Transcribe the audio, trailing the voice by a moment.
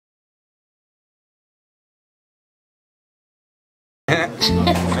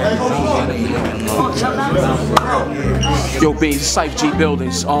Yo, B, Cypher G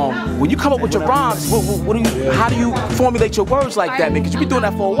Buildings. When you come up with your rhymes, how do you formulate your words like that, man? Because you been doing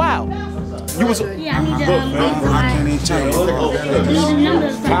that for a while. You was. Yeah, I need the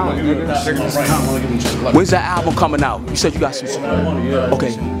When's that album coming out? You said you got some.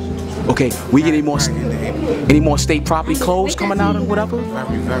 Okay. Okay. We get any more state property clothes coming out or whatever?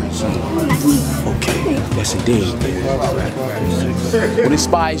 Very soon. Okay. Yes, indeed. What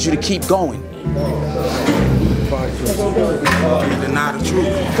inspires you to keep going? Deny the truth.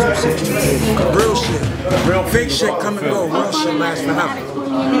 Real shit. Fake shit come and go. Real shit lasts forever.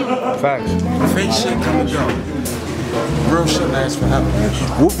 Facts. Fake shit come and go. Real shit lasts forever.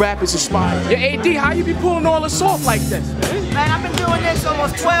 What rappers inspire you? Yeah, AD, how you be pulling all this off like this? Man, I've been doing this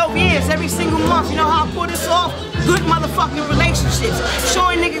almost 12 years, every single month. You know how I pull this off? Good motherfucking relationships.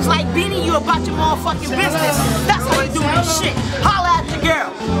 Showing niggas like Beanie you about your motherfucking business. That's how you doing this shit. Holla at your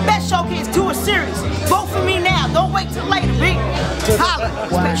girl. Best showcase, do a series. Vote for me now. Don't wait till later, B. Holla.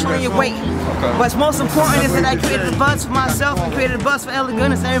 Just make sure you're waiting. What's most important is that I created a buzz for myself and created a buzz for Elegant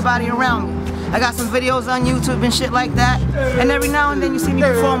Hoodness and everybody around me. I got some videos on YouTube and shit like that. And every now and then you see me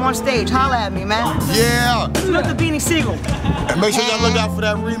perform on stage. Holla at me, man. Yeah. Look at Beanie Sigel. And make sure y'all look out for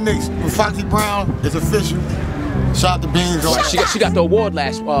that remix with Foxy Brown. It's official. Shout out to Beans. She got the award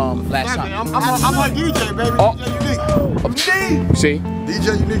last time. I'm a DJ, baby. Oh. DJ Unique. See?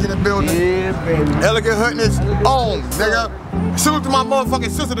 DJ Unique in the building. Yeah, baby. Elegant Hoodness on, nigga. Salute to my motherfucking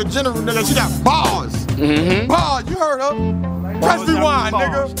sister, the general, nigga. She got bars. Bars, you heard her. Press rewind,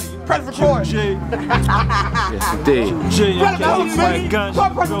 nigga. Press record. J. Yes, indeed. J. White guns. You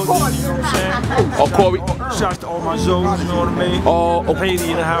know what I'm saying? Oh, Corey. Shouts to all my zones, you know what I mean? Oh, okay.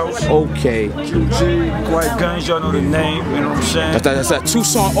 Lady in the house. Okay. J. White guns, y'all know the name, you know what I'm saying? That's that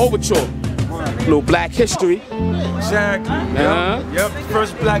two-song overture. Little Black history. Exactly. Yep.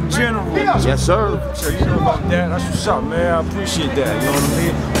 First black general. Yes, sir. So you know about that. That's what's up, man. I appreciate that. You know what I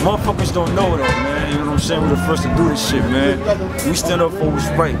mean? Motherfuckers don't know though, man. You know what I'm saying? We're the first to do this shit, man. We stand up for what's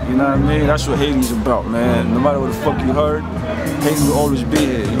right. You know what I mean? That's what Haiti's about, man. No matter what the fuck you heard, Haiti will always be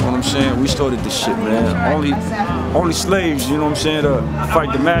here. You know what I'm saying? We started this shit, man. Only slaves, you know what I'm saying, to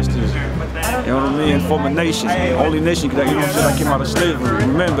fight the masters. You know what I mean? And form a nation. Only nation that, you know what I'm saying, that came out of slavery.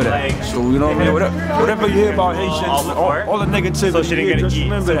 Remember that. So, you know what I mean? Whatever you hear about Haitians, all the negativity, so she didn't just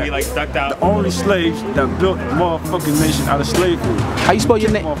remember that. Like ducked out. The only slaves that built the motherfucking nation out of slavery. How you spell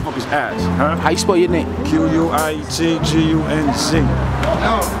your name? Motherfuckers ass, huh? How you spell your name? Q-U-I-E-T-G-U-N-Z.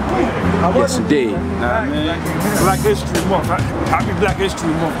 Yes, indeed. Nah, man. Black History Month. Happy Black History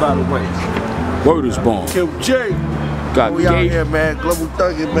Month, by the way. Word is born. Kill J. Got we out here, man. Global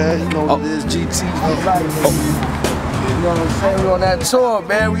Thuggin', man. You know what it is, GT. You know what I'm saying? We on that tour,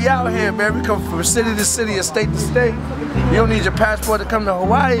 man. We out here, man. We come from city to city and state to state. You don't need your passport to come to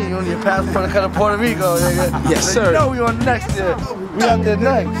Hawaii. You don't need your passport to come to Puerto Rico, nigga. Yes, sir. You know we on the next year. We out there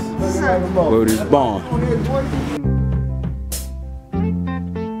next. Word is born.